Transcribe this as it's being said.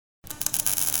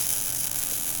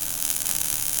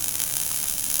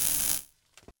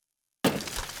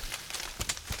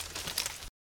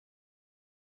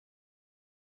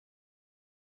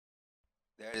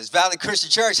There it is, Valley Christian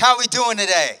Church. How are we doing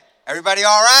today? Everybody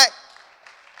all right?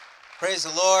 Praise the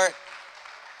Lord.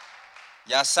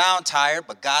 Y'all sound tired,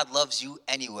 but God loves you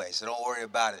anyway, so don't worry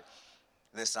about it.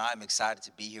 Listen, I'm excited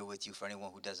to be here with you. For anyone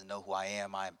who doesn't know who I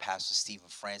am Pastor Stephen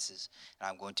Francis, and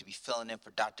I'm going to be filling in for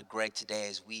Dr. Greg today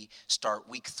as we start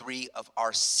week 3 of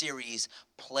our series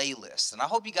playlist. And I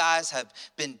hope you guys have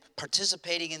been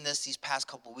participating in these past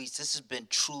couple weeks. This has been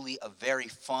truly a very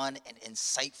fun and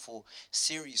insightful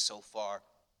series so far.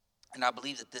 And I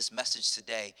believe that this message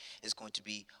today is going to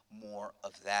be more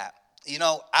of that. You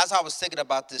know, as I was thinking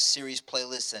about this series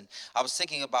playlist, and I was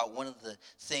thinking about one of the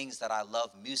things that I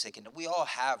love music, and we all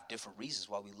have different reasons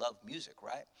why we love music,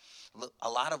 right? A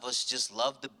lot of us just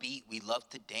love the beat. We love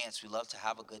to dance. We love to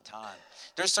have a good time.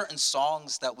 There's certain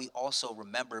songs that we also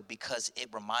remember because it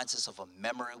reminds us of a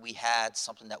memory we had,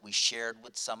 something that we shared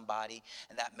with somebody,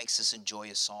 and that makes us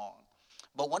enjoy a song.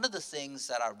 But one of the things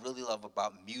that I really love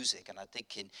about music, and I think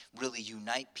can really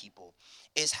unite people,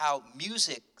 is how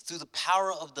music, through the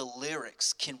power of the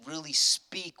lyrics, can really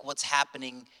speak what's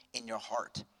happening in your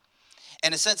heart.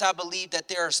 In a sense, I believe that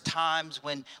there's times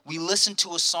when we listen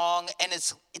to a song and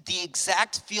it's the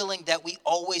exact feeling that we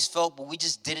always felt, but we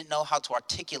just didn't know how to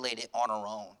articulate it on our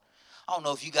own. I don't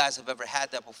know if you guys have ever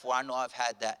had that before. I know I've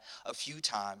had that a few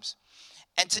times.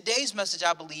 And today's message,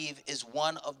 I believe, is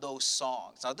one of those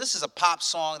songs. Now, this is a pop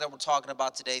song that we're talking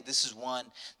about today. This is one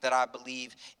that I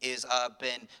believe is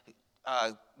been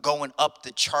going up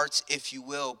the charts, if you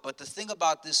will. But the thing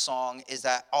about this song is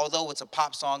that although it's a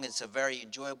pop song, it's a very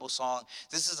enjoyable song.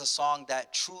 This is a song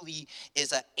that truly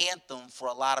is an anthem for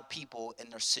a lot of people in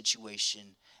their situation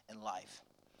in life.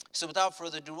 So without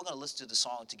further ado, we're going to listen to the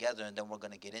song together, and then we're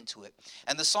going to get into it.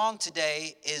 And the song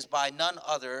today is by none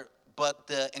other but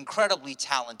the incredibly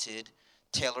talented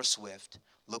Taylor Swift.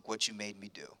 Look What You Made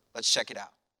Me Do. Let's check it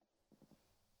out.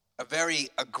 A very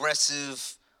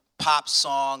aggressive pop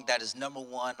song that is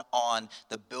 #1 on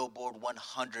the Billboard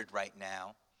 100 right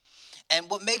now. And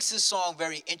what makes this song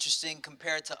very interesting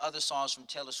compared to other songs from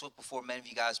Taylor Swift before, many of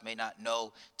you guys may not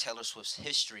know Taylor Swift's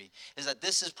history, is that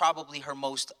this is probably her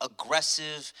most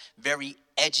aggressive, very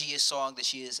edgiest song that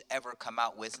she has ever come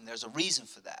out with, and there's a reason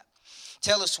for that.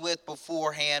 Taylor Swift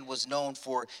beforehand was known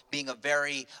for being a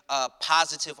very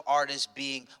positive artist,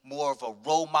 being more of a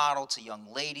role model to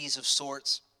young ladies of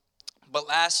sorts. But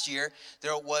last year,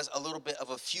 there was a little bit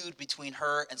of a feud between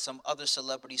her and some other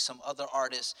celebrities, some other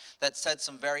artists that said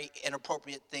some very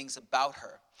inappropriate things about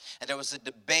her. And there was a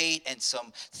debate and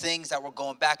some things that were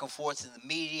going back and forth in the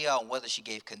media on whether she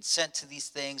gave consent to these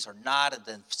things or not. And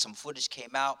then some footage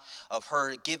came out of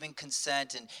her giving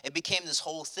consent, and it became this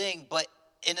whole thing. But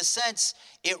in a sense,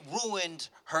 it ruined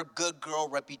her good girl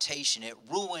reputation. It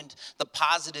ruined the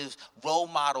positive role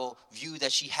model view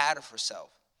that she had of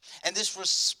herself. And this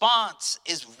response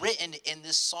is written in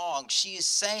this song. She is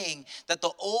saying that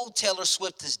the old Taylor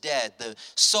Swift is dead. The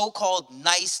so-called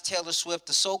nice Taylor Swift,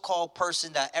 the so-called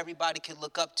person that everybody can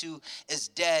look up to is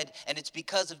dead. And it's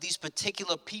because of these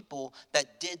particular people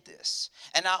that did this.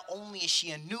 And not only is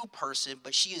she a new person,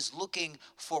 but she is looking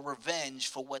for revenge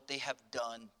for what they have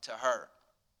done to her.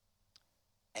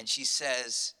 And she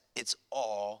says, it's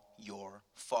all your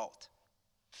fault.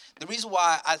 The reason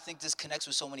why I think this connects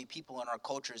with so many people in our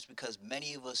culture is because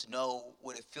many of us know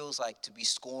what it feels like to be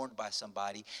scorned by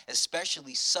somebody,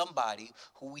 especially somebody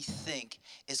who we think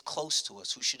is close to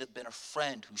us, who should have been a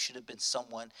friend, who should have been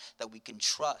someone that we can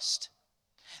trust.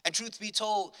 And truth be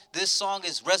told, this song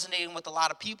is resonating with a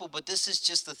lot of people, but this is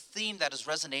just the theme that is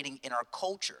resonating in our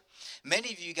culture.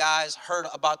 Many of you guys heard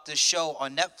about this show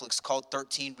on Netflix called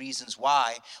 13 Reasons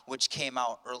Why, which came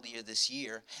out earlier this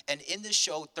year. And in this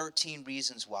show, 13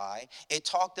 Reasons Why, it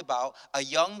talked about a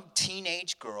young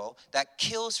teenage girl that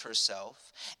kills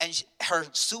herself, and her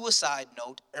suicide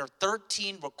note are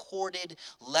 13 recorded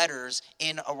letters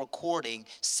in a recording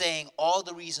saying all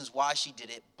the reasons why she did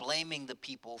it, blaming the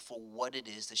people for what it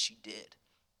is that she did.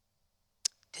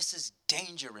 This is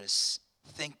dangerous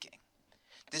thinking.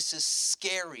 This is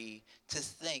scary to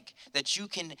think that you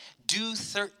can do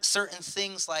certain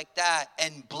things like that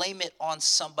and blame it on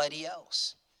somebody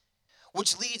else.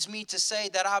 Which leads me to say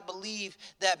that I believe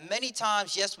that many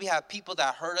times, yes, we have people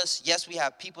that hurt us. Yes, we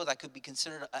have people that could be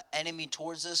considered an enemy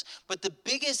towards us. But the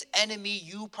biggest enemy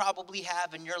you probably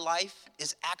have in your life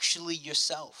is actually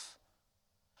yourself.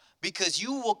 Because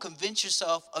you will convince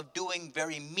yourself of doing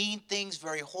very mean things,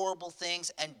 very horrible things,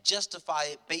 and justify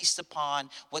it based upon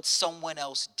what someone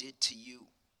else did to you.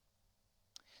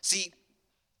 See,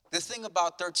 The thing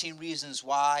about 13 Reasons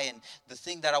Why, and the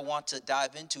thing that I want to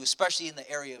dive into, especially in the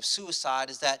area of suicide,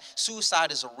 is that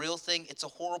suicide is a real thing. It's a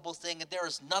horrible thing, and there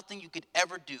is nothing you could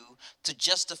ever do to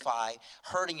justify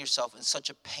hurting yourself in such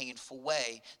a painful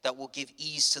way that will give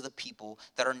ease to the people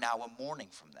that are now in mourning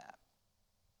from that.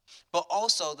 But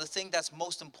also, the thing that's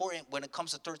most important when it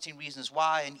comes to 13 Reasons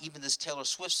Why, and even this Taylor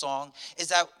Swift song, is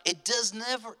that it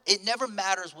never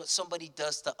matters what somebody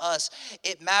does to us.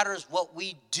 It matters what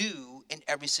we do in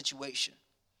every situation.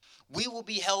 We will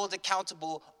be held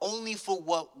accountable only for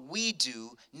what we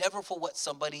do, never for what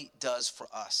somebody does for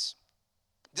us.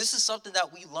 This is something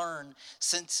that we learn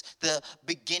since the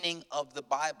beginning of the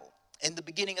Bible. In the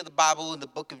beginning of the Bible, in the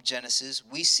book of Genesis,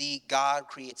 we see God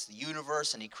creates the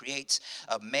universe, and he creates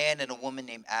a man and a woman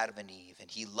named Adam and Eve. And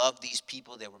he loved these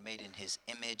people. They were made in his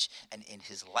image and in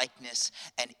his likeness.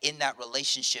 And in that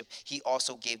relationship, he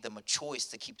also gave them a choice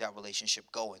to keep that relationship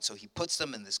going. So he puts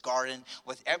them in this garden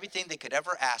with everything they could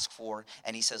ever ask for.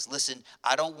 And he says, listen,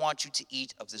 I don't want you to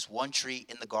eat of this one tree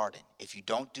in the garden. If you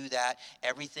don't do that,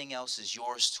 everything else is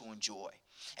yours to enjoy.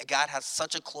 And God has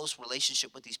such a close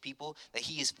relationship with these people that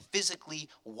he is physically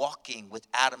walking with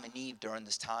Adam and Eve during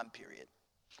this time period.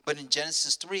 But in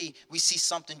Genesis 3, we see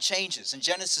something changes. In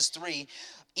Genesis 3,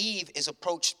 Eve is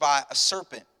approached by a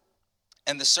serpent.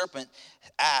 And the serpent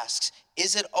asks,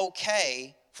 is it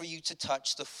okay for you to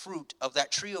touch the fruit of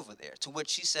that tree over there? To which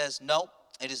she says, no,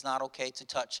 it is not okay to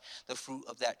touch the fruit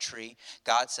of that tree.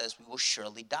 God says we will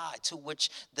surely die. To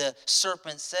which the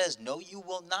serpent says, no, you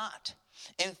will not.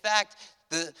 In fact,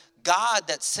 the God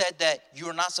that said that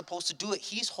you're not supposed to do it,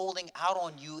 he's holding out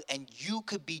on you, and you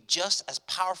could be just as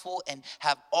powerful and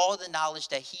have all the knowledge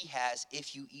that he has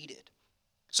if you eat it.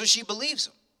 So she believes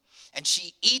him, and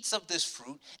she eats of this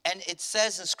fruit, and it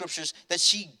says in scriptures that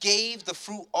she gave the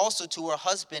fruit also to her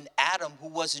husband, Adam, who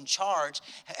was in charge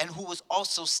and who was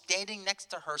also standing next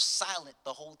to her silent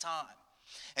the whole time.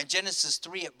 In Genesis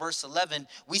 3 at verse 11,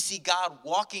 we see God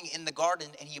walking in the garden,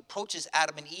 and he approaches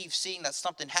Adam and Eve, seeing that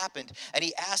something happened. And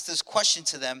he asked this question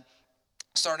to them,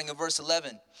 starting in verse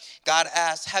 11. God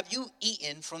asked, have you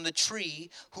eaten from the tree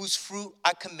whose fruit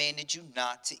I commanded you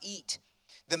not to eat?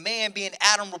 The man, being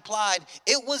Adam, replied,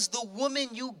 it was the woman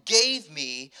you gave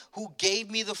me who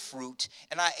gave me the fruit,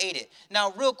 and I ate it.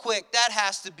 Now, real quick, that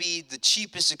has to be the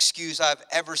cheapest excuse I've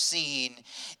ever seen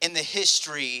in the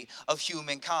history of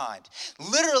humankind.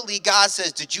 Literally, God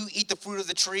says, did you eat the fruit of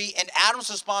the tree? And Adam's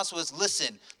response was,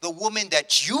 listen, the woman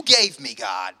that you gave me,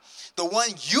 God, the one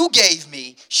you gave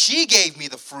me, she gave me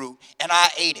the fruit, and I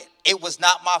ate it. It was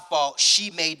not my fault.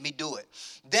 She made me do it.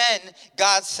 Then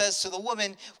God says to the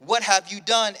woman, what have you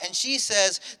done? And she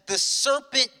says, the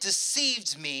serpent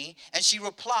deceived me. And she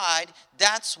replied,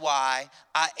 that's why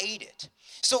I ate it.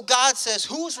 So God says,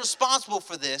 who's responsible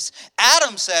for this?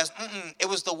 Adam says, it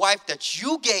was the wife that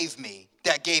you gave me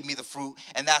that gave me the fruit,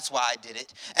 and that's why I did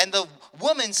it. And the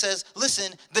woman says,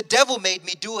 listen, the devil made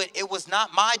me do it. It was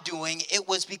not my doing. It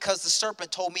was because the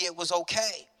serpent told me it was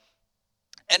okay.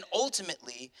 And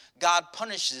ultimately, God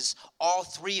punishes all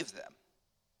three of them.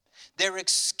 Their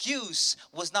excuse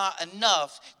was not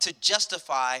enough to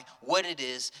justify what it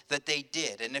is that they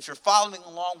did. And if you're following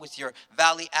along with your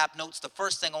Valley app notes, the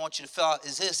first thing I want you to fill out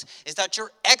is this, is that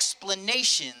your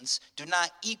explanations do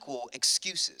not equal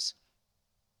excuses.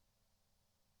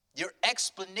 Your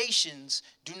explanations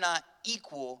do not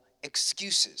equal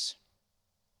excuses.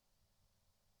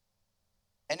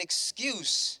 An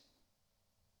excuse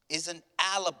is an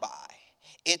alibi.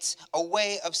 It's a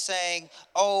way of saying,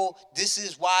 oh, this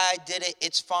is why I did it,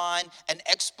 it's fine. An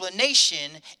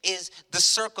explanation is the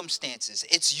circumstances.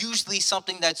 It's usually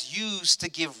something that's used to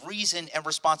give reason and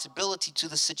responsibility to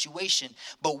the situation,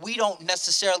 but we don't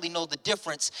necessarily know the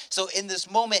difference. So in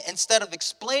this moment, instead of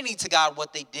explaining to God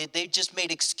what they did, they just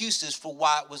made excuses for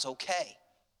why it was okay.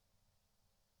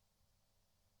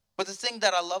 But the thing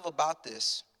that I love about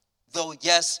this, though,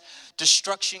 yes,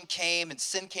 destruction came and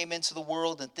sin came into the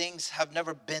world and things have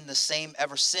never been the same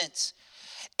ever since,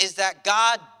 is that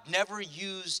God never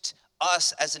used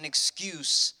us as an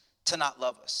excuse to not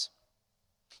love us.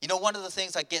 You know, one of the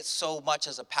things I get so much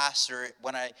as a pastor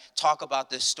when I talk about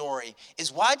this story is,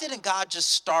 why didn't God just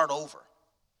start over?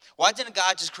 Why didn't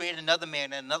God just create another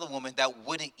man and another woman that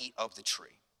wouldn't eat of the tree?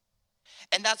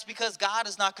 And that's because God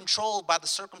is not controlled by the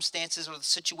circumstances or the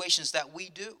situations that we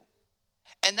do.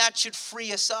 And that should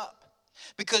free us up.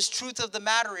 Because truth of the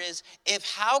matter is, if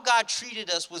how God treated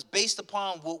us was based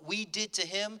upon what we did to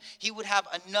him, he would have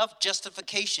enough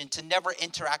justification to never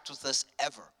interact with us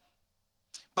ever.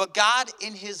 But God,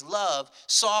 in his love,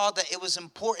 saw that it was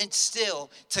important still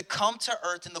to come to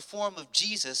earth in the form of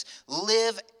Jesus,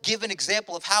 live, give an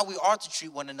example of how we are to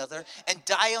treat one another, and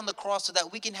die on the cross so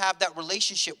that we can have that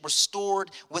relationship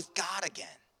restored with God again.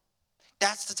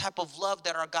 That's the type of love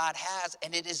that our God has,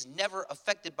 and it is never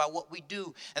affected by what we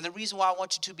do. And the reason why I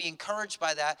want you to be encouraged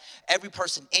by that, every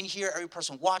person in here, every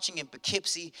person watching in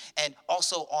Poughkeepsie, and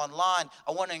also online,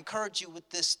 I want to encourage you with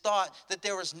this thought that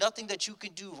there is nothing that you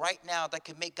can do right now that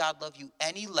can make God love you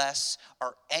any less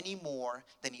or any more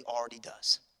than he already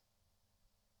does.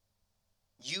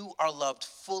 You are loved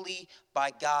fully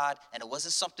by God, and it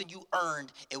wasn't something you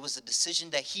earned. It was a decision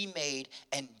that he made,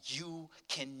 and you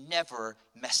can never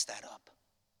mess that up.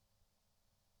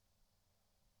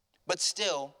 But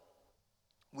still,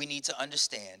 we need to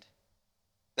understand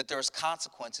that there's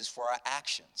consequences for our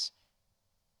actions.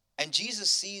 And Jesus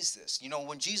sees this. You know,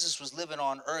 when Jesus was living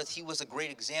on earth, he was a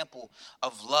great example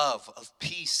of love, of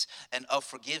peace, and of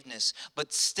forgiveness.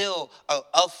 But still,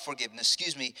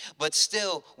 But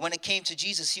still, when it came to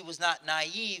Jesus, he was not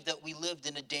naive that we lived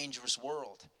in a dangerous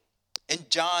world. In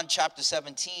John chapter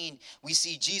 17, we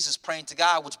see Jesus praying to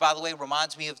God, which, by the way,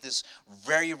 reminds me of this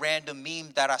very random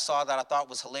meme that I saw that I thought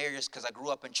was hilarious because I grew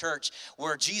up in church,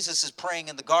 where Jesus is praying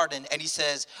in the garden and he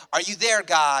says, "Are you there,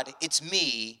 God? It's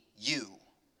me, you."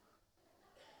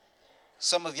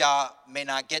 Some of y'all may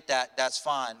not get that. That's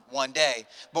fine one day,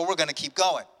 but we're going to keep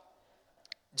going.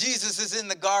 Jesus is in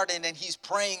the garden and he's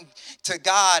praying to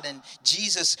God, and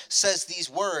Jesus says these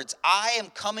words, "I am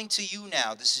coming to you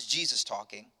now." This is Jesus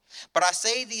talking. "But I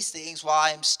say these things while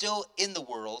I am still in the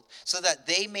world, so that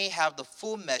they may have the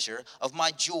full measure of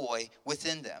my joy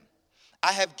within them.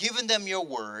 I have given them your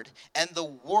word, and the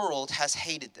world has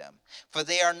hated them, for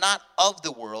they are not of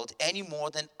the world any more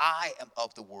than I am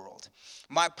of the world.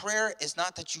 My prayer is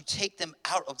not that you take them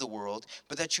out of the world,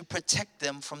 but that you protect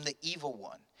them from the evil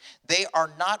one. They are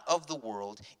not of the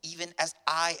world, even as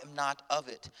I am not of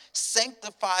it.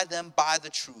 Sanctify them by the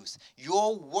truth.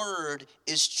 Your word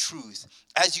is truth.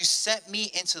 As you sent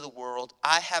me into the world,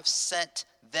 I have sent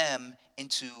them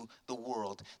into the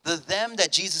world." The them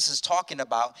that Jesus is talking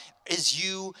about is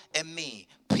you and me.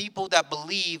 People that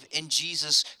believe in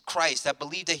Jesus Christ, that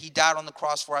believe that he died on the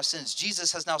cross for our sins.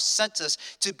 Jesus has now sent us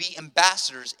to be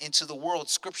ambassadors into the world.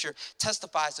 Scripture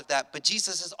testifies of that. But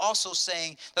Jesus is also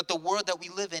saying that the world that we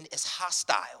live in is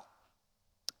hostile.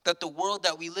 That the world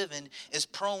that we live in is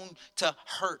prone to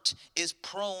hurt, is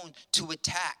prone to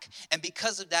attack. And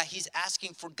because of that, he's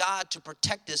asking for God to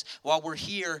protect us while we're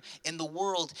here in the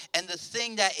world. And the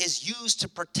thing that is used to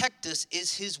protect us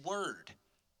is his word.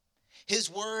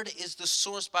 His word is the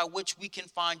source by which we can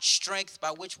find strength, by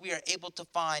which we are able to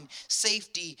find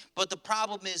safety. But the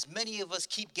problem is many of us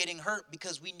keep getting hurt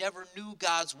because we never knew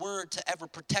God's word to ever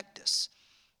protect us.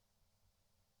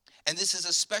 And this is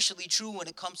especially true when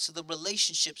it comes to the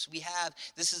relationships we have.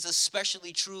 This is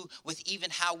especially true with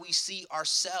even how we see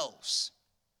ourselves.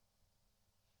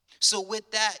 So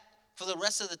with that, for the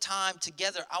rest of the time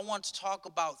together, I want to talk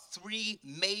about three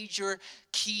major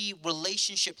key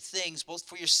relationship things, both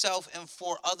for yourself and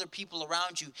for other people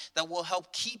around you, that will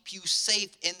help keep you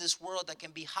safe in this world that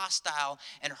can be hostile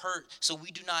and hurt, so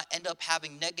we do not end up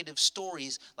having negative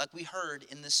stories like we heard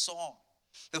in this song.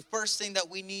 The first thing that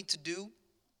we need to do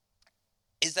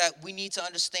is that we need to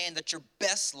understand that your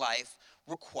best life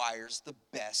requires the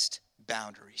best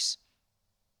boundaries.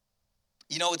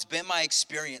 You know, it's been my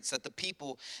experience that the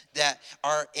people that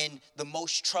are in the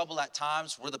most trouble at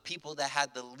times were the people that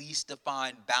had the least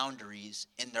defined boundaries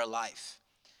in their life.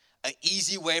 An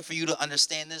easy way for you to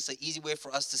understand this, an easy way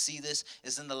for us to see this,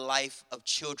 is in the life of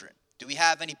children. Do we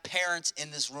have any parents in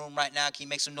this room right now? Can you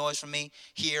make some noise for me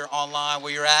here online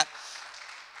where you're at?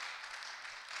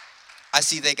 I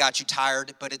see they got you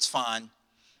tired, but it's fine.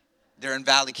 They're in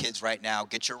Valley Kids right now.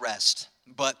 Get your rest.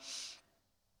 But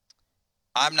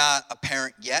I'm not a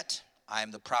parent yet. I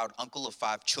am the proud uncle of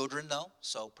 5 children, though,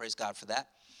 so praise God for that.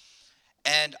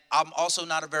 And I'm also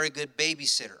not a very good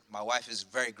babysitter. My wife is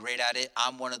very great at it.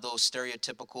 I'm one of those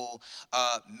stereotypical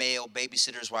male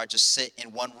babysitters where I just sit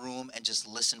in one room and just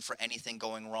listen for anything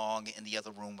going wrong in the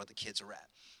other room where the kids are at.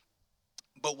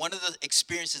 But one of the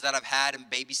experiences that I've had in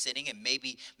babysitting, and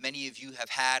maybe many of you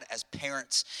have had as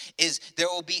parents, is there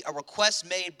will be a request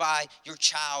made by your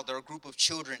child or a group of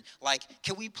children, like,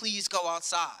 "Can we please go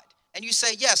outside?" And you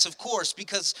say, yes, of course,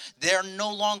 because they're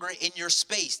no longer in your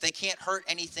space. They can't hurt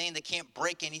anything. They can't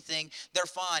break anything. They're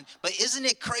fine. But isn't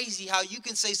it crazy how you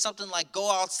can say something like, "Go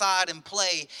outside and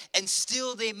play," and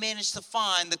still they manage to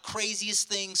find the craziest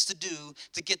things to do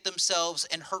to get themselves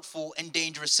in hurtful and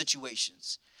dangerous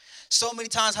situations? So many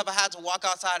times have I had to walk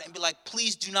outside and be like,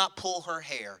 please do not pull her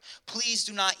hair. Please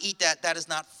do not eat that. That is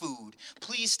not food.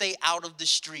 Please stay out of the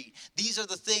street. These are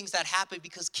the things that happen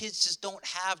because kids just don't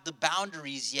have the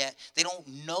boundaries yet. They don't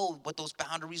know what those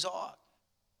boundaries are.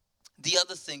 The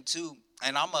other thing too,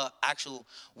 and I'm an actual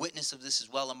witness of this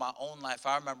as well in my own life.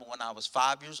 I remember when I was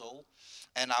 5 years old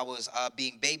and I was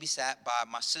being babysat by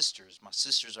my sisters. My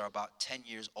sisters are about 10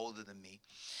 years older than me.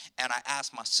 And I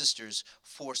asked my sisters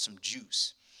for some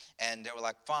juice. And they were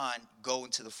like, fine, go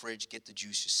into the fridge, get the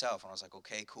juice yourself. And I was like,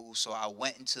 okay, cool. So I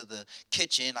went into the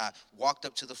kitchen, I walked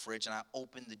up to the fridge, and I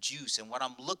opened the juice. And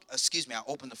I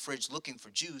opened the fridge looking for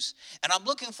juice. And I'm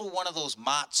looking for one of those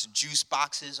Mott's juice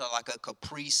boxes or like a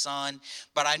Capri Sun.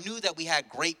 But I knew that we had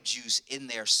grape juice in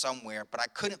there somewhere, but I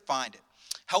couldn't find it.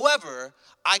 However,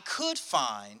 I could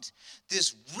find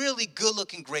this really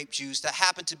good-looking grape juice that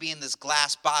happened to be in this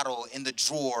glass bottle in the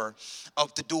drawer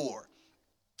of the door.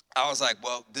 I was like,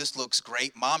 well, this looks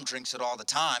great. Mom drinks it all the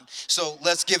time, so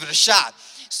let's give it a shot.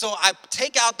 So I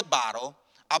take out the bottle.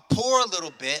 I pour a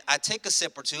little bit. I take a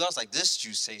sip or two. I was like, this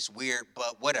juice tastes weird,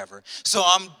 but whatever. So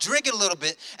I'm drinking a little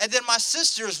bit, and then my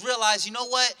sisters realize, you know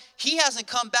what? He hasn't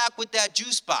come back with that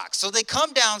juice box. So they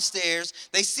come downstairs.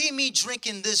 They see me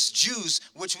drinking this juice,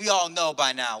 which we all know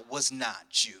by now was not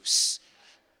juice.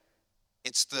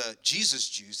 It's the Jesus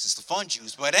juice. It's the fun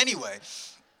juice. But anyway,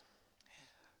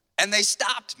 and they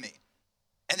stopped me.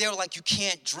 And they were like, you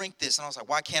can't drink this. And I was like,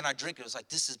 why can't I drink it? It was like,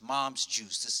 this is mom's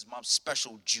juice. This is mom's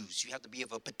special juice. You have to be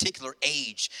of a particular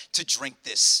age to drink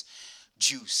this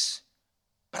juice.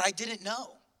 But I didn't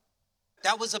know.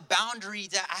 That was a boundary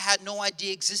that I had no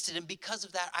idea existed. And because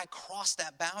of that, I crossed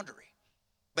that boundary.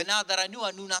 But now that I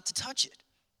knew not to touch it.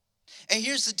 And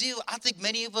here's the deal. I think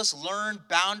many of us learn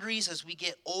boundaries as we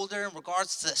get older in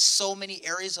regards to so many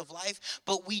areas of life,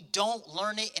 but we don't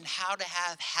learn it in how to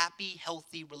have happy,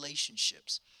 healthy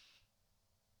relationships.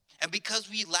 And because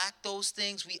we lack those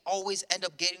things, we always end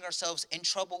up getting ourselves in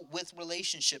trouble with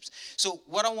relationships. So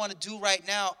what I want to do right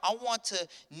now, I want to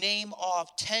name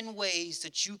off 10 ways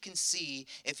that you can see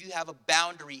if you have a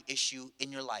boundary issue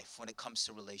in your life when it comes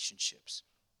to relationships.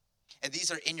 And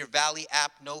these are in your Valley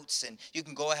app notes, and you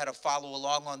can go ahead and follow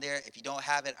along on there. If you don't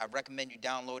have it, I recommend you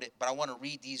download it, but I want to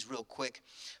read these real quick.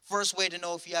 First way to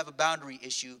know if you have a boundary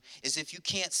issue is if you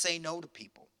can't say no to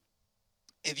people.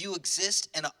 If you exist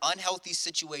in an unhealthy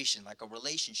situation, like a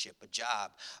relationship, a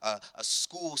job, a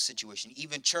school situation,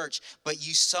 even church, but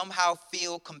you somehow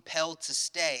feel compelled to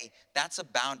stay, that's a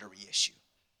boundary issue.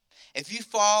 If you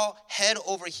fall head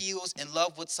over heels in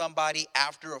love with somebody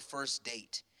after a first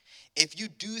date, if you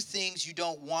do things you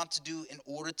don't want to do in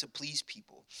order to please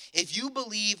people, if you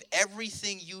believe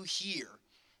everything you hear,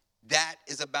 that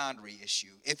is a boundary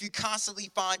issue. If you constantly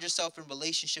find yourself in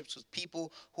relationships with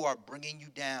people who are bringing you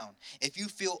down, if you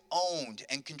feel owned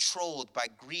and controlled by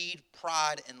greed,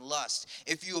 pride, and lust,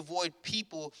 if you avoid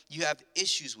people you have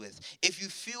issues with, if you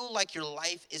feel like your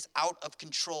life is out of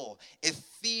control, if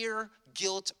fear,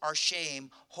 guilt, or shame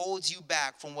holds you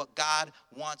back from what God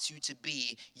wants you to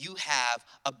be, you have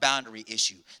a boundary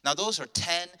issue. Now, those are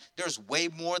 10. There's way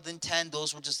more than 10.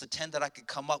 Those were just the 10 that I could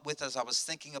come up with as I was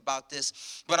thinking about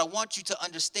this. But I want you to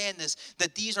understand this,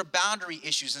 that these are boundary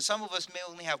issues. And some of us may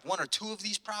only have one or two of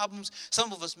these problems.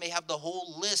 Some of us may have the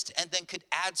whole list and then could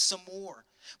add some more.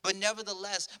 But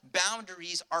nevertheless,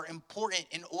 boundaries are important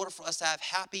in order for us to have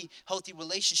happy, healthy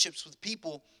relationships with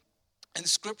people. And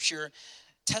Scripture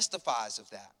testifies of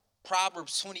that.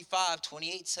 Proverbs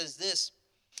 25:28 says this,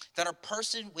 that a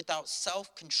person without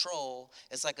self-control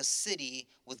is like a city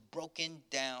with broken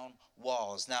down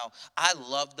walls. Now, I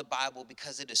love the Bible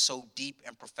because it is so deep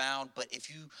and profound, but if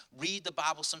you read the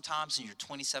Bible sometimes in your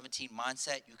 2017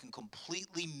 mindset, you can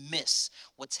completely miss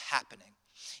what's happening.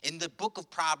 In the book of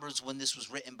Proverbs, when this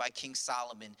was written by King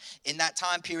Solomon, in that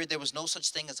time period, there was no such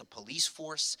thing as a police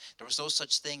force. There was no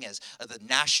such thing as the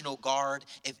National Guard.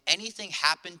 If anything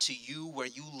happened to you where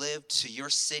you lived, to your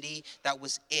city, that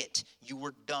was it. You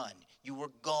were done. You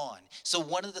were gone. So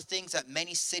one of the things that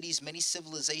many cities, many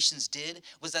civilizations did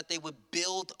was that they would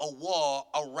build a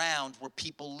wall around where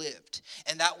people lived.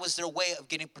 And that was their way of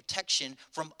getting protection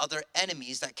from other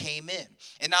enemies that came in.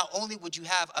 And not only would you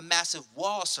have a massive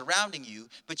wall surrounding you,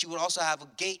 but you would also have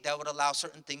a gate that would allow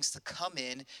certain things to come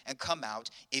in and come out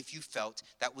if you felt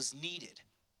that was needed.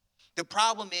 The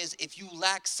problem is if you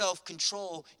lack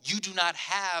self-control, you do not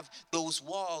have those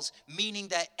walls, meaning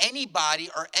that anybody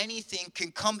or anything can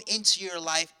come into your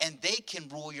life and they can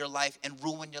rule your life and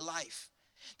ruin your life.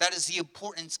 That is the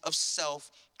importance of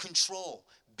self-control,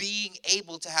 being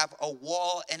able to have a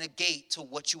wall and a gate to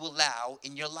what you allow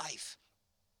in your life.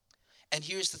 And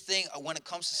here's the thing when it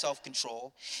comes to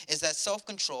self-control, is that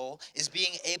self-control is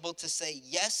being able to say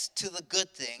yes to the good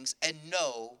things and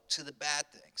no to the bad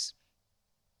things.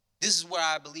 This is where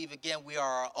I believe, again, we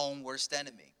are our own worst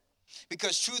enemy.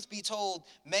 Because truth be told,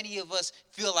 many of us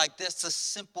feel like that's a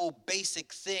simple,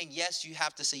 basic thing. Yes, you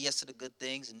have to say yes to the good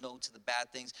things and no to the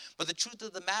bad things. But the truth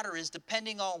of the matter is,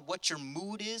 depending on what your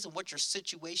mood is and what your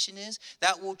situation is,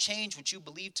 that will change what you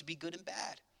believe to be good and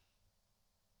bad.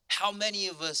 How many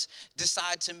of us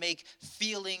decide to make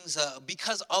feelings,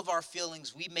 because of our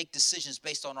feelings, we make decisions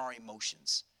based on our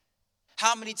emotions?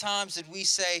 How many times did we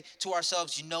say to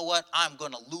ourselves, you know what, I'm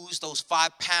going to lose those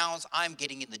 5 pounds. I'm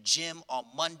getting in the gym on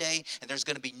Monday, and there's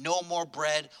going to be no more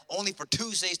bread, only for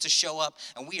Tuesdays to show up,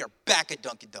 and we are back at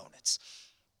Dunkin' Donuts.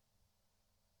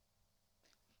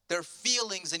 There are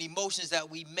feelings and emotions that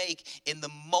we make in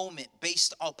the moment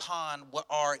based upon what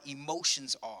our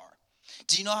emotions are.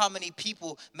 Do you know how many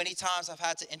people, many times I've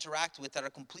had to interact with that are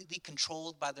completely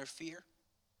controlled by their fear?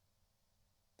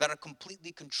 That are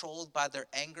completely controlled by their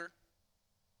anger?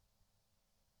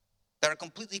 That are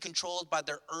completely controlled by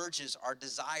their urges, our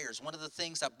desires. One of the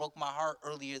things that broke my heart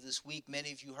earlier this week,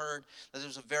 many of you heard that there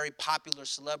was a very popular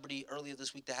celebrity earlier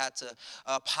this week that had to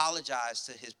apologize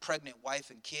to his pregnant wife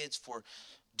and kids for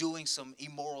doing some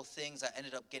immoral things that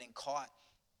ended up getting caught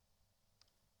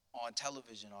on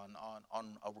television,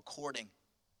 on a recording.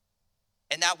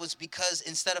 And that was because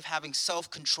instead of having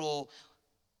self-control,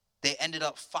 they ended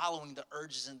up following the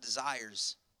urges and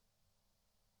desires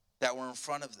that were in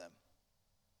front of them.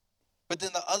 But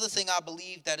then the other thing I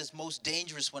believe that is most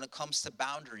dangerous when it comes to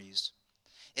boundaries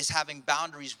is having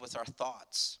boundaries with our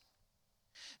thoughts.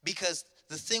 Because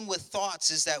the thing with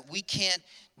thoughts is that we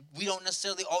don't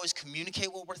necessarily always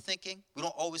communicate what we're thinking. We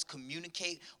don't always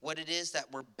communicate what it is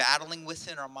that we're battling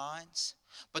within our minds.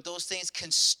 But those things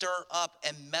can stir up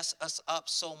and mess us up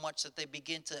so much that they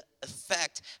begin to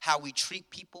affect how we treat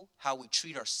people, how we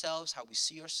treat ourselves, how we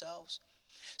see ourselves.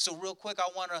 So real quick, I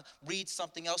want to read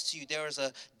something else to you. There is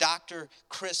a Dr.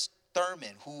 Chris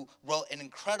Thurman who wrote an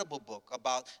incredible book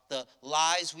about the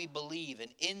lies we believe.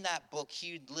 And in that book,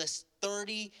 he lists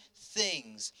 30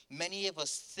 things many of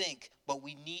us think, but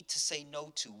we need to say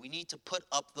no to. We need to put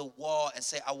up the wall and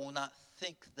say, I will not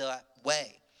think that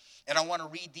way. And I want to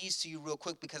read these to you real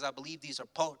quick because I believe these are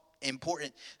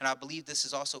important. And I believe this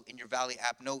is also in your Valley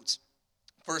app notes.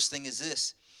 First thing is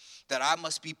this, that I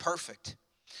must be perfect.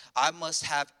 I must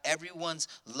have everyone's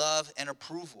love and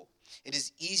approval. It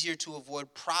is easier to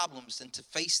avoid problems than to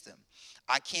face them.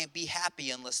 I can't be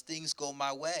happy unless things go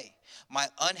my way. My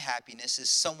unhappiness is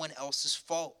someone else's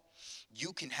fault.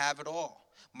 You can have it all.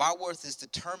 My worth is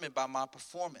determined by my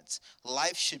performance.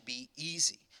 Life should be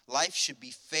easy. Life should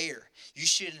be fair. You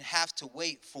shouldn't have to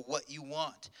wait for what you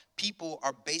want. People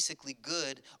are basically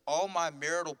good. All my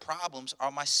marital problems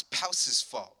are my spouse's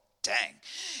fault. Dang.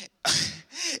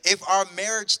 If our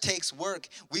marriage takes work,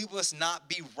 we must not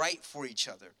be right for each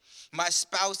other. My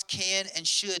spouse can and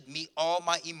should meet all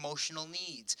my emotional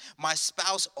needs. My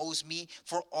spouse owes me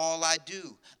for all I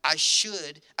do. I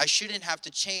shouldn't have to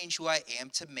change who I am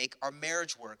to make our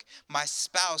marriage work. My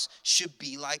spouse should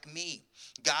be like me.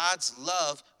 God's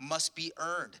love must be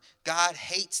earned. God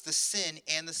hates the sin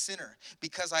and the sinner.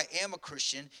 Because I am a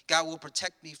Christian, God will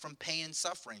protect me from pain and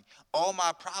suffering. All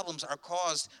my problems are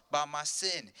caused by my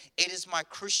sin. It is my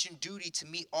Christian duty to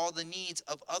meet all the needs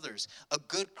of others. A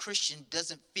good Christian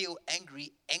doesn't feel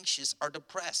angry, anxious, or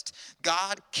depressed.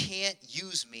 God can't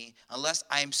use me unless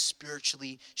I am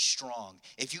spiritually strong.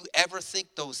 If you ever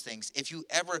think those things, if you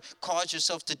ever cause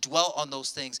yourself to dwell on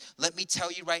those things, let me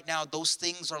tell you right now, those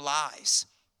things are lies.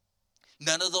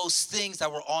 None of those things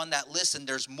that were on that list, and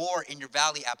there's more in your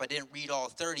Valley app, I didn't read all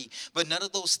 30, but none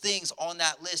of those things on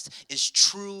that list is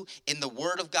true in the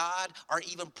Word of God or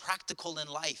even practical in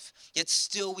life. Yet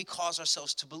still we cause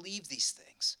ourselves to believe these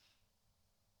things.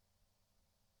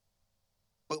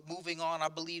 But moving on, I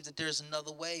believe that there's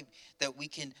another way that we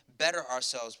can better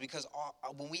ourselves, because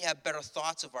when we have better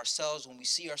thoughts of ourselves, when we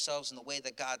see ourselves in the way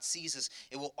that God sees us,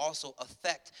 it will also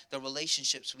affect the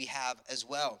relationships we have as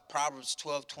well. Proverbs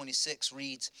 12:26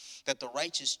 reads that the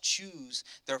righteous choose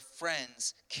their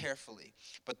friends carefully,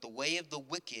 but the way of the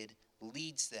wicked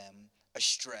leads them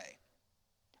astray.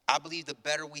 I believe the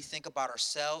better we think about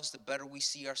ourselves, the better we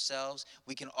see ourselves,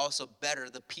 we can also better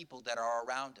the people that are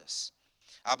around us.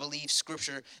 I believe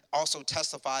Scripture also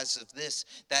testifies of this,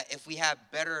 that if we have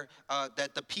better,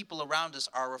 that the people around us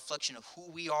are a reflection of who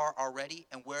we are already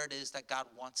and where it is that God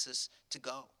wants us to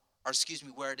go. Or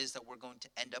where it is that we're going to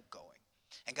end up going.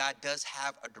 And God does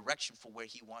have a direction for where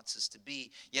he wants us to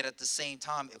be. Yet at the same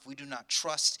time, if we do not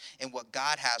trust in what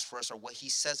God has for us or what he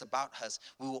says about us,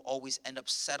 we will always end up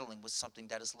settling with something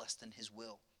that is less than his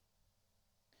will.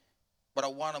 But I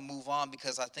want to move on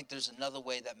because I think there's another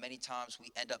way that many times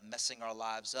we end up messing our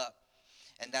lives up.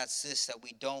 And that's this, that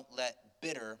we don't let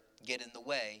bitter get in the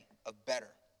way of better.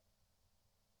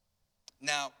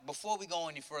 Now, before we go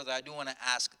any further, I do want to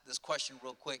ask this question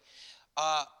real quick.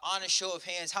 On a show of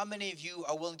hands, how many of you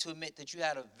are willing to admit that you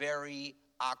had a very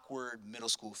awkward middle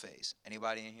school phase?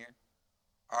 Anybody in here?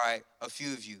 All right, a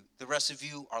few of you. The rest of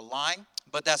you are lying,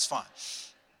 but that's fine.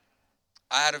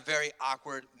 I had a very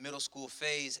awkward middle school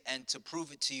phase, and to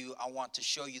prove it to you, I want to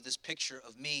show you this picture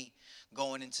of me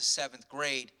going into 7th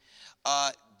grade.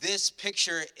 This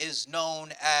picture is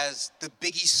known as the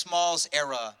Biggie Smalls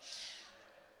era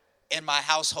in my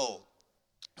household.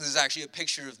 This is actually a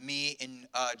picture of me in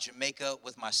Jamaica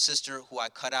with my sister, who I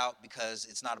cut out because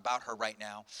it's not about her right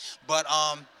now. But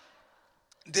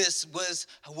this was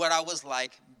what I was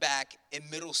like back in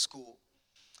middle school.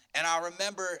 And I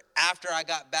remember after I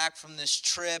got back from this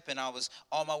trip and I was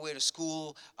on my way to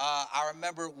school, I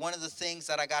remember one of the things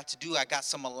that I got to do, I got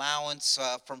some allowance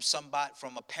from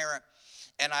a parent.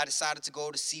 And I decided to go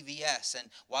to CVS. And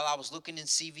while I was looking in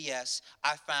CVS,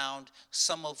 I found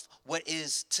some of what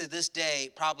is, to this day,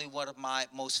 probably one of my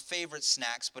most favorite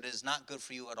snacks, but it is not good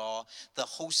for you at all, the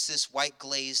Hostess white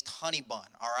glazed honey bun,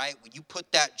 all right? When you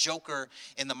put that joker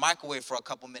in the microwave for a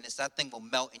couple minutes, that thing will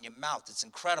melt in your mouth. It's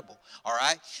incredible, all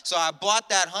right? So I bought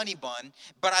that honey bun,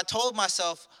 but I told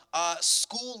myself,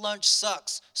 school lunch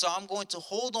sucks, so I'm going to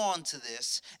hold on to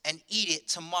this and eat it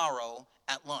tomorrow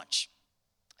at lunch.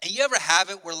 And you ever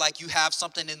have it where like you have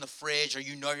something in the fridge or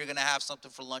you know you're going to have something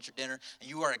for lunch or dinner and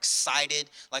you are excited,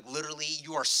 like literally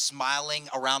you are smiling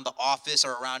around the office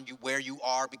or around you where you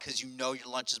are because you know your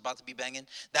lunch is about to be banging?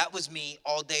 That was me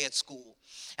all day at school.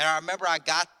 And I remember I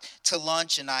got to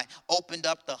lunch and I opened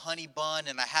up the honey bun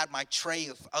and I had my tray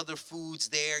of other foods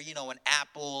there, you know, an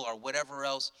apple or whatever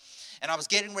else. And I was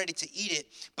getting ready to eat it,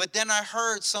 but then I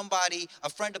heard a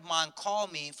friend of mine, call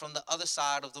me from the other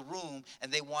side of the room,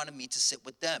 and they wanted me to sit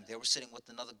with them. They were sitting with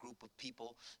another group of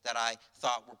people that I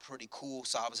thought were pretty cool,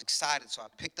 so I was excited. So I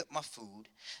picked up my food,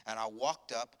 and I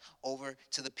walked up over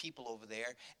to the people over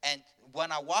there. And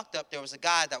when I walked up, there was a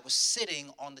guy that was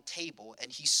sitting on the table,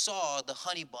 and he saw the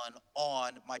honey bun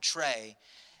on my tray,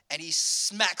 and he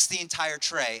smacks the entire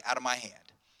tray out of my hand.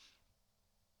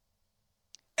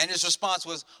 And his response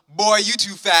was, "Boy, you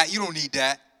too fat. You don't need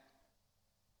that."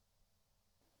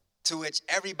 To which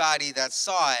everybody that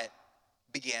saw it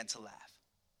began to laugh.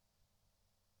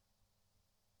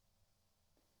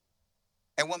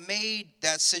 And what made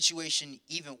that situation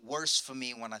even worse for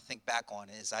me when I think back on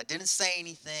it is I didn't say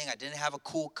anything. I didn't have a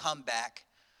cool comeback.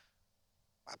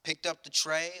 I picked up the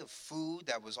tray of food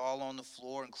that was all on the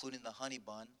floor, including the honey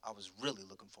bun. I was really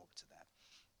looking forward to that,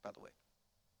 by the way.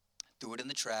 Threw it in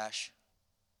the trash.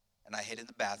 And I hid in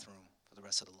the bathroom for the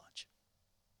rest of the lunch.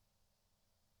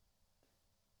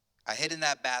 I hid in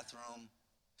that bathroom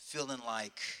feeling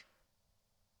like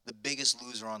the biggest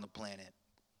loser on the planet.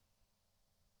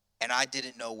 And I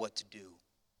didn't know what to do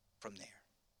from there.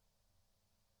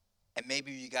 And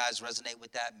maybe you guys resonate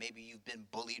with that. Maybe you've been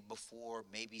bullied before.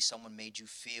 Maybe someone made you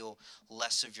feel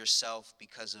less of yourself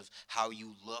because of how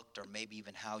you looked or maybe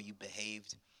even how you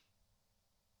behaved.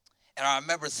 And I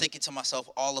remember thinking to myself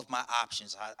all of my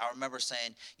options. I remember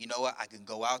saying, you know what, I can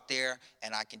go out there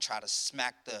and I can try to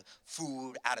smack the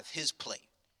food out of his plate.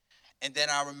 And then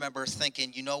I remember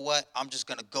thinking, you know what, I'm just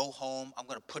going to go home. I'm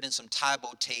going to put in some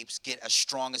Tybo tapes, get as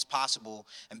strong as possible,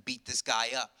 and beat this guy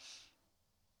up.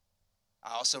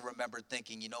 I also remember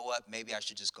thinking, you know what, maybe I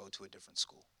should just go to a different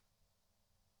school.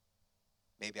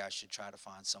 Maybe I should try to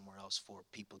find somewhere else for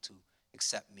people to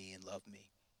accept me and love me.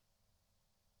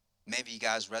 Maybe you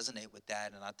guys resonate with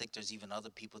that, and I think there's even other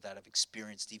people that have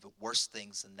experienced even worse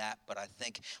things than that, but I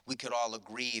think we could all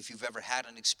agree if you've ever had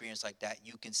an experience like that,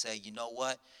 you can say, you know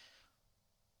what?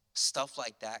 Stuff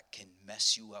like that can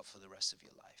mess you up for the rest of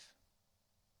your life.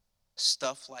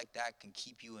 Stuff like that can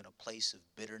keep you in a place of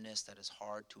bitterness that is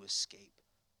hard to escape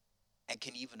and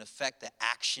can even affect the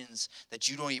actions that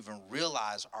you don't even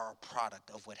realize are a product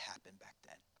of what happened back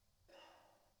then.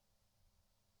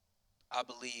 I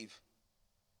believe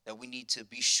that we need to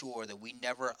be sure that we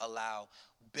never allow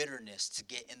bitterness to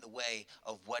get in the way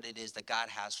of what it is that God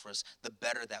has for us, the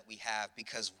better that we have.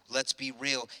 Because let's be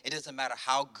real, it doesn't matter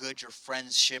how good your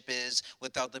friendship is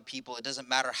with other people. It doesn't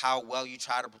matter how well you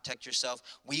try to protect yourself.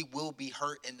 We will be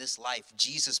hurt in this life.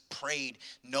 Jesus prayed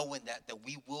knowing that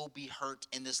we will be hurt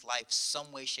in this life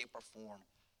some way, shape, or form.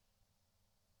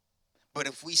 But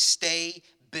if we stay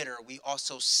bitter, we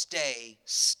also stay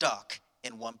stuck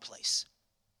in one place.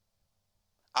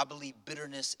 I believe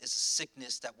bitterness is a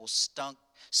sickness that will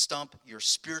stump your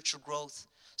spiritual growth,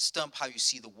 stump how you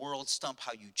see the world, stump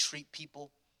how you treat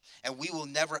people. And we will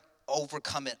never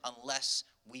overcome it unless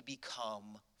we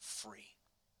become free.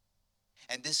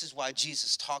 And this is why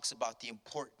Jesus talks about the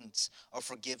importance of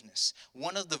forgiveness.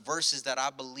 One of the verses that I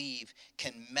believe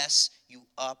can mess you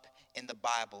up in the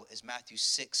Bible is Matthew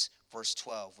 6, verse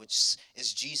 12, which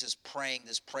is Jesus praying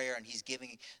this prayer, and he's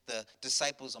giving the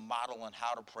disciples a model on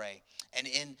how to pray. And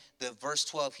in the verse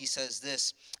 12, he says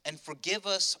this, "And forgive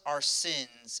us our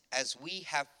sins as we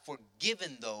have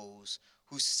forgiven those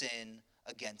who sin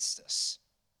against us."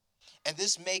 And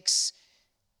this makes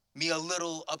me a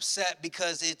little upset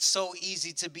because it's so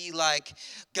easy to be like,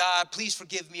 God, please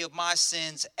forgive me of my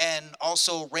sins, and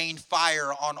also rain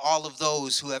fire on all of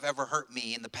those who have ever hurt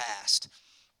me in the past.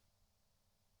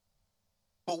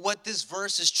 But what this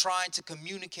verse is trying to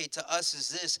communicate to us is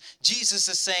this. Jesus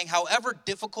is saying, however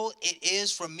difficult it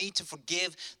is for me to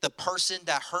forgive the person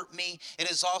that hurt me, it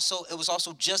was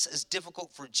also just as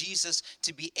difficult for Jesus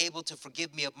to be able to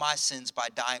forgive me of my sins by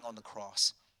dying on the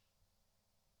cross.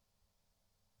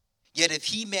 Yet if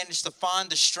he managed to find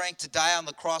the strength to die on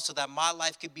the cross so that my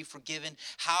life could be forgiven,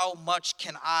 how much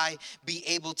can I be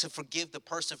able to forgive the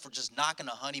person for just knocking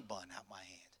a honey bun out my hand?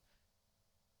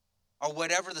 Or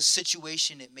whatever the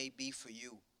situation it may be for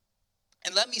you.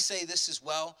 And let me say this as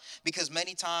well, because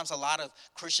many times a lot of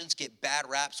Christians get bad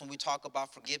raps when we talk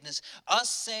about forgiveness. Us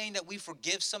saying that we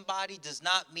forgive somebody does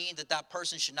not mean that that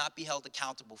person should not be held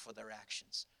accountable for their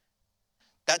actions.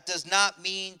 That does not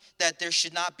mean that there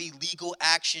should not be legal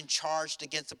action charged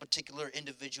against a particular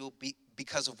individual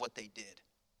because of what they did.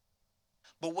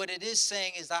 But what it is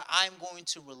saying is that I'm going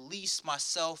to release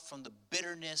myself from the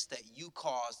bitterness that you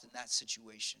caused in that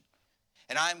situation.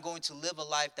 And I'm going to live a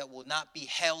life that will not be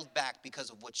held back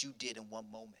because of what you did in one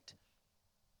moment.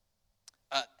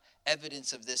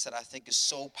 Evidence of this that I think is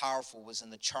so powerful was in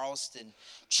the Charleston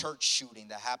church shooting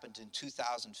that happened in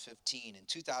 2015. In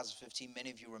 2015,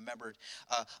 many of you remembered,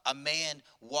 a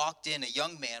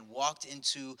young man walked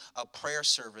into a prayer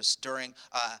service during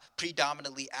a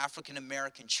predominantly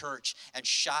African-American church and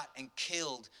shot and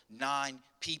killed 9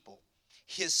 people.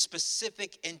 His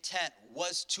specific intent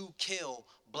was to kill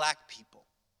black people.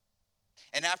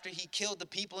 And after he killed the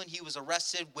people and he was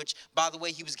arrested, which, by the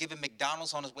way, he was given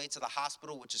McDonald's on his way to the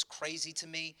hospital, which is crazy to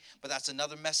me, but that's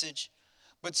another message.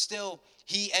 But still,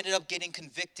 he ended up getting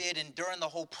convicted, and during the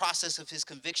whole process of his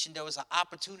conviction, there was an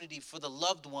opportunity for the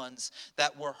loved ones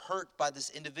that were hurt by this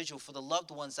individual, for the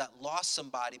loved ones that lost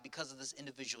somebody because of this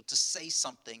individual, to say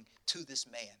something to this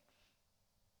man.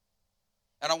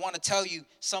 And I want to tell you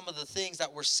some of the things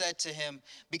that were said to him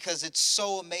because it's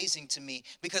so amazing to me.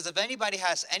 Because if anybody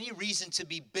has any reason to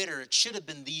be bitter, it should have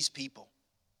been these people.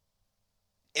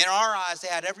 In our eyes, they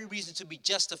had every reason to be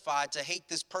justified to hate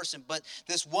this person. But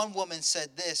this one woman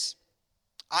said this,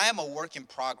 "I am a work in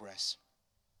progress,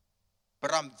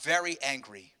 but I'm very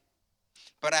angry,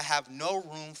 but I have no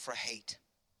room for hate.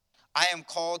 I am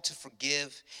called to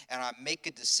forgive, and I make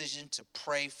a decision to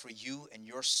pray for you and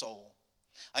your soul."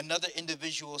 Another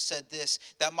individual said this,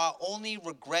 that my only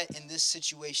regret in this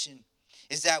situation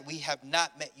is that we have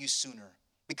not met you sooner,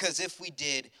 because if we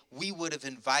did, we would have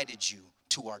invited you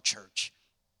to our church.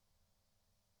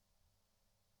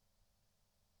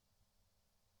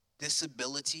 This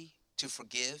ability to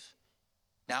forgive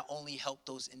not only helped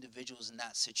those individuals in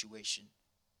that situation,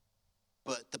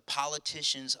 but the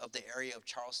politicians of the area of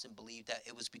Charleston believed that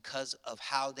it was because of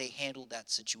how they handled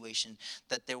that situation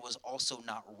that there was also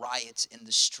not riots in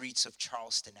the streets of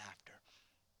Charleston after.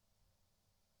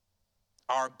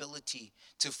 Our ability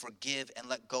to forgive and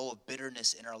let go of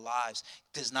bitterness in our lives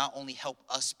does not only help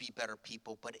us be better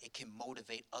people, but it can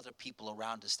motivate other people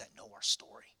around us that know our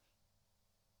story.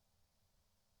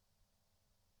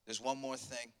 There's one more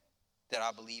thing that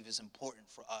I believe is important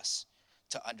for us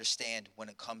to understand when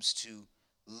it comes to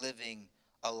living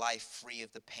a life free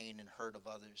of the pain and hurt of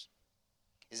others,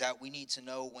 is that we need to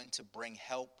know when to bring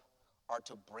help or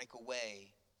to break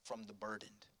away from the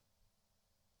burdened.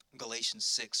 Galatians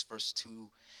 6, verse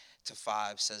 2 to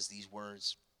 5 says these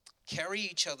words, "Carry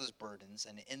each other's burdens,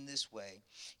 and in this way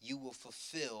you will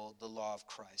fulfill the law of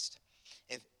Christ.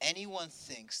 If anyone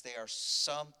thinks they are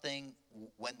something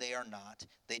when they are not,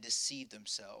 they deceive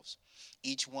themselves.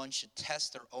 Each one should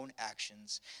test their own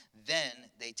actions.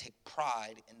 Then they take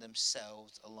pride in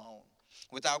themselves alone,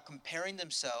 without comparing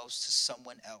themselves to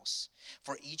someone else.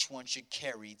 For each one should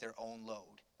carry their own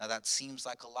load." Now that seems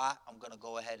like a lot. I'm going to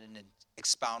go ahead and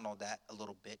expound on that a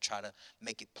little bit, try to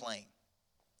make it plain.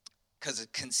 because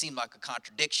it can seem like a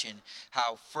contradiction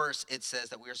how first it says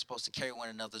that we are supposed to carry one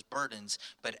another's burdens,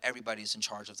 but everybody's in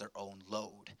charge of their own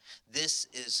load. This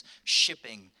is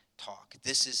shipping talk.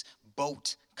 This is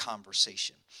boat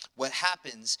conversation. What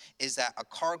happens is that a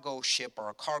cargo ship or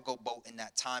a cargo boat in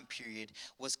that time period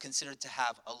was considered to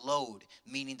have a load,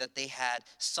 meaning that they had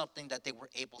something that they were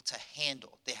able to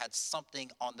handle. They had something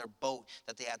on their boat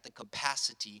that they had the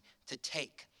capacity to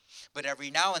take. But every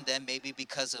now and then, maybe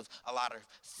because of a lot of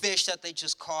fish that they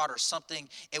just caught or something,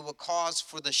 it would cause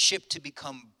for the ship to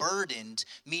become burdened,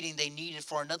 meaning they needed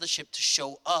for another ship to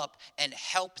show up and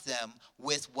help them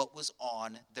with what was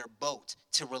on their boat,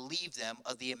 to relieve them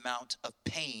of the amount of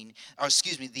pain, or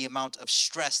the amount of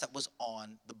stress that was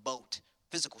on the boat,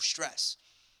 physical stress.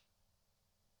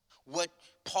 What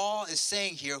Paul is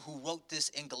saying here, who wrote this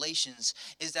in Galatians,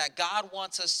 is that God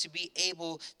wants us to be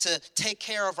able to take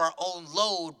care of our own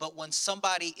load, but when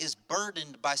somebody is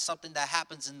burdened by something that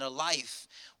happens in their life,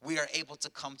 we are able to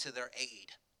come to their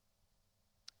aid.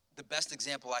 The best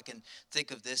example I can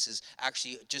think of this is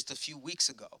actually just a few weeks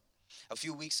ago. A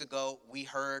few weeks ago, we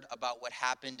heard about what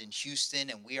happened in Houston,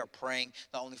 and we are praying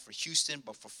not only for Houston,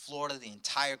 but for Florida, the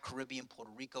entire Caribbean,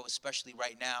 Puerto Rico, especially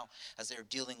right now, as they're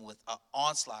dealing with an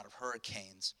onslaught of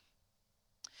hurricanes.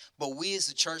 But we as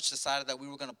a church decided that we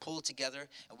were going to pull together,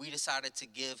 and we decided to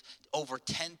give over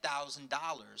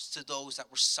 $10,000 to those that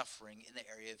were suffering in the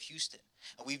area of Houston.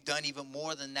 And we've done even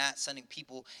more than that, sending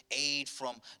people aid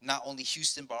from not only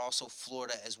Houston, but also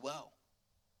Florida as well.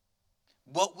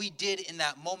 What we did in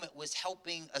that moment was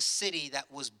helping a city that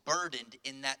was burdened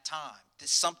in that time.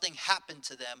 Something happened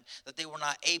to them that they were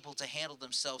not able to handle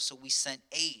themselves, so we sent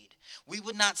aid. We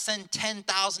would not send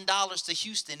 $10,000 to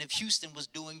Houston if Houston was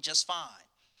doing just fine.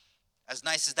 As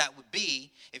nice as that would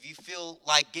be, if you feel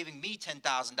like giving me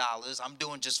 $10,000, I'm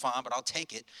doing just fine, but I'll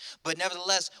take it. But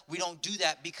nevertheless, we don't do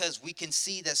that because we can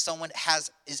see that someone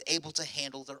is able to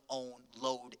handle their own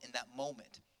load in that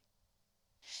moment.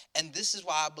 And this is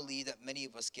why I believe that many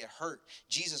of us get hurt.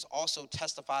 Jesus also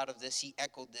testified of this. He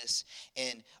echoed this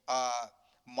in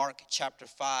Mark chapter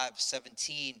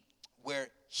 5:17, where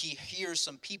he hears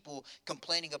some people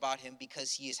complaining about him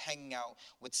because he is hanging out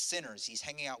with sinners. He's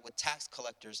hanging out with tax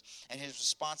collectors. And his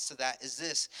response to that is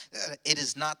this: it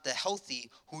is not the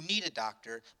healthy who need a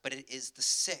doctor, but it is the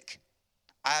sick.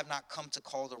 I have not come to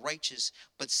call the righteous,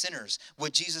 but sinners.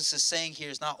 What Jesus is saying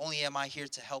here is not only am I here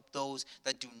to help those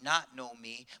that do not know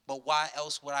me, but why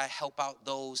else would I help out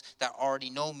those that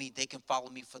already know me? They can follow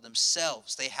me for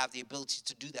themselves. They have the ability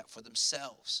to do that for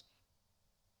themselves.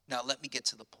 Now, let me get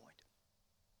to the point.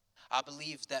 I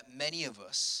believe that many of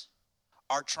us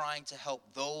are trying to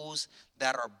help those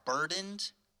that are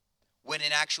burdened, when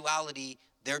in actuality,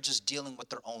 they're just dealing with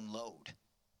their own load.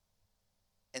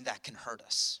 And that can hurt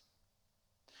us.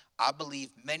 I believe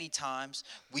many times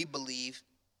we believe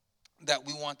that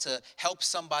we want to help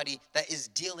somebody that is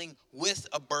dealing with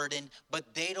a burden,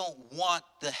 but they don't want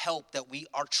the help that we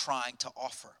are trying to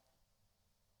offer.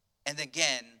 And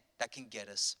again, that can get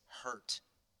us hurt.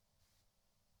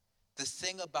 The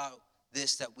thing about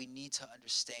this that we need to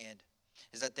understand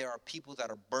is that there are people that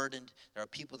are burdened, there are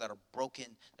people that are broken,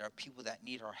 there are people that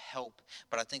need our help.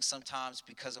 But I think sometimes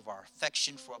because of our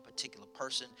affection for a particular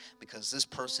person, because this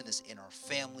person is in our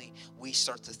family, we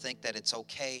start to think that it's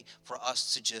okay for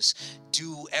us to just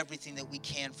do everything that we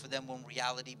can for them, when in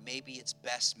reality, maybe it's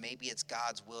best, maybe it's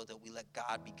God's will that we let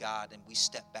God be God and we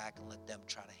step back and let them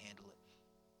try to handle it.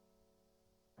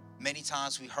 Many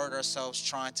times we hurt ourselves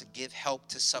trying to give help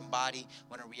to somebody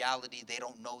when in reality they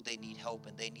don't know they need help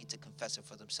and they need to confess it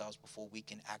for themselves before we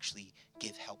can actually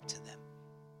give help to them.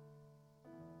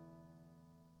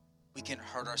 We can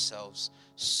hurt ourselves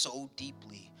so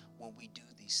deeply when we do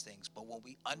these things, but when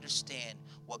we understand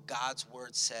what God's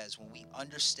word says, when we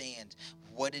understand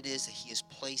what it is that he has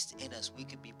placed in us, we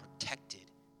can be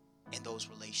protected in those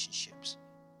relationships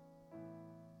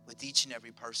with each and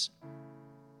every person.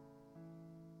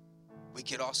 We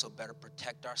could also better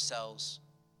protect ourselves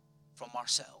from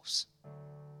ourselves.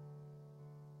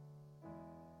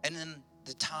 And in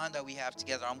the time that we have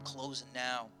together, I'm closing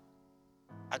now.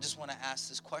 I just want to ask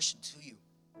this question to you.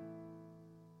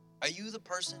 Are you the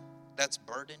person that's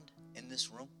burdened in this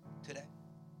room today?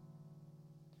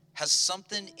 Has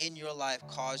something in your life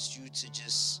caused you to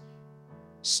just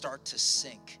start to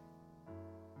sink?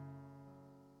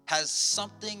 Has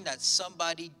something that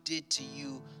somebody did to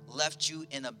you left you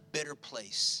in a bitter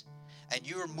place? And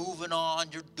you're moving on,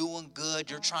 you're doing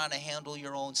good, you're trying to handle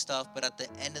your own stuff, but at the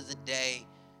end of the day,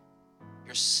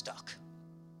 you're stuck.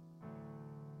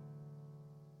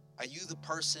 Are you the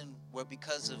person where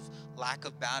because of lack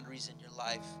of boundaries in your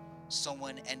life,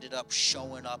 someone ended up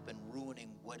showing up and ruining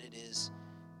what it is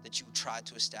that you tried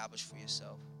to establish for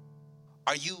yourself?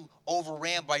 Are you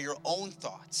overran by your own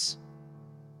thoughts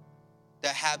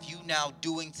that have you now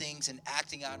doing things and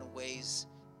acting out in ways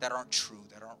that aren't true,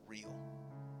 that aren't real?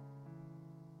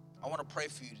 I want to pray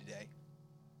for you today.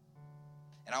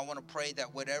 And I want to pray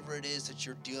that whatever it is that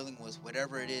you're dealing with,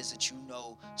 whatever it is that you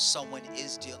know someone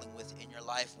is dealing with in your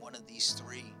life, one of these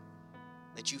three,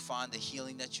 that you find the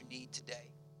healing that you need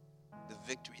today, the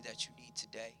victory that you need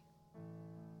today.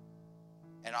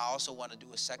 And I also want to do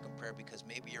a second prayer, because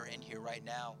maybe you're in here right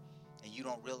now and you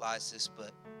don't realize this,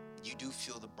 but you do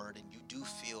feel the burden. You do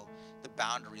feel the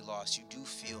boundary loss. You do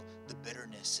feel the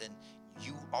bitterness. And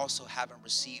you also haven't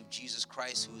received Jesus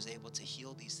Christ, who is able to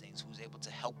heal these things, who is able to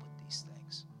help with these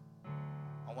things.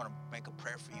 I want to make a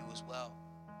prayer for you as well.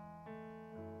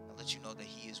 I'll let you know that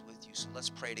he is with you. So let's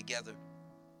pray together.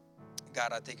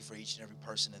 God, I thank you for each and every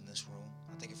person in this room.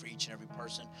 I thank you for each and every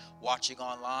person watching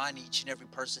online, each and every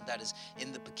person that is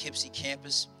in the Poughkeepsie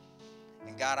campus.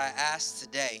 And God, I ask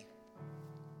today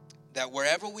that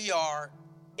wherever we are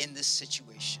in this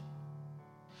situation,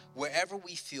 wherever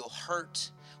we feel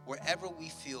hurt, wherever we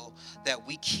feel that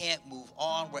we can't move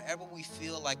on, wherever we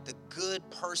feel like the good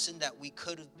person that we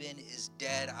could have been is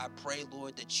dead, I pray,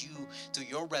 Lord, that you, through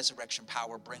your resurrection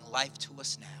power, bring life to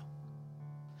us now.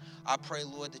 I pray,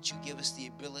 Lord, that you give us the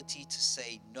ability to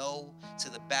say no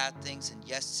to the bad things and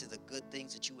yes to the good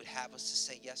things that you would have us to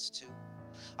say yes to.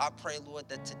 I pray, Lord,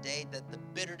 that today that the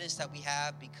bitterness that we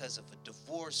have because of a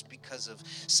divorce, because of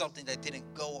something that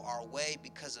didn't go our way,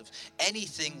 because of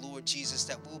anything, Lord Jesus,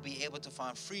 that we'll be able to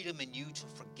find freedom in you to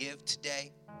forgive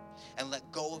today and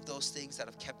let go of those things that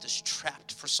have kept us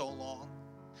trapped for so long.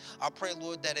 I pray,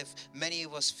 Lord, that if many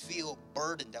of us feel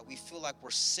burdened, that we feel like we're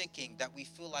sinking, that we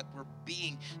feel like we're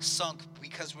being sunk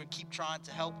because we keep trying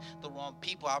to help the wrong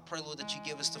people, I pray, Lord, that you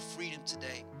give us the freedom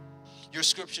today. Your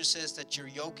scripture says that your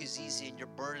yoke is easy and your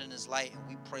burden is light, and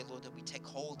we pray, Lord, that we take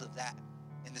hold of that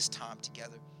in this time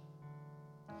together.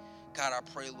 God, I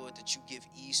pray, Lord, that you give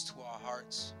ease to our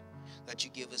hearts, that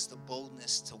you give us the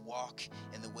boldness to walk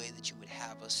in the way that you would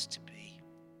have us to be.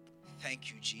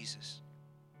 Thank you, Jesus.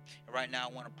 And right now,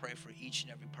 I want to pray for each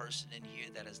and every person in here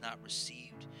that has not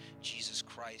received Jesus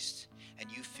Christ.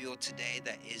 And you feel today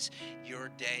that is your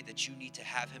day, that you need to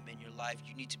have him in your life.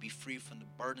 You need to be free from the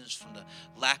burdens, from the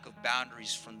lack of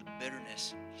boundaries, from the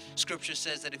bitterness. Scripture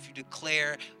says that if you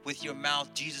declare with your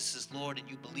mouth Jesus is Lord and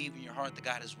you believe in your heart that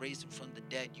God has raised him from the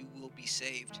dead, you will be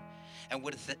saved. And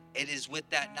it is with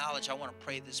that knowledge, I want to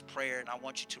pray this prayer, and I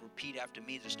want you to repeat after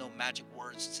me. There's no magic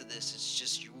words to this. It's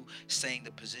just you saying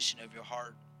the position of your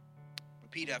heart.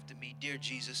 Repeat after me. Dear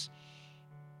Jesus,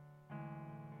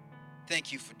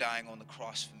 thank you for dying on the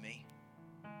cross for me.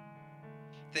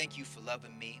 Thank you for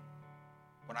loving me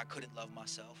when I couldn't love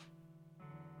myself.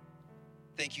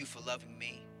 Thank you for loving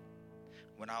me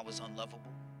when I was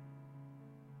unlovable.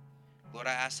 Lord,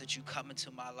 I ask that you come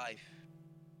into my life.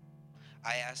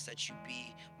 I ask that you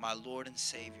be my Lord and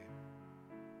Savior.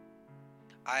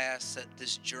 I ask that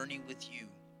this journey with you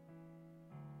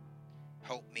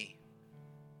help me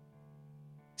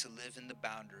to live in the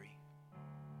boundary,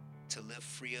 to live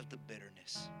free of the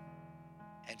bitterness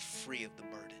and free of the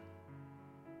burden.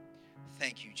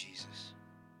 Thank you, Jesus.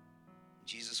 In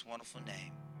Jesus' wonderful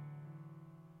name,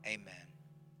 amen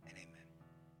and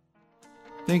amen.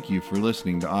 Thank you for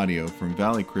listening to audio from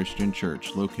Valley Christian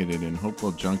Church, located in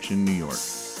Hopewell Junction, New York.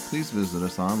 Please visit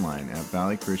us online at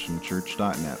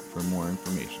valleychristianchurch.net for more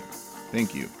information.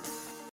 Thank you.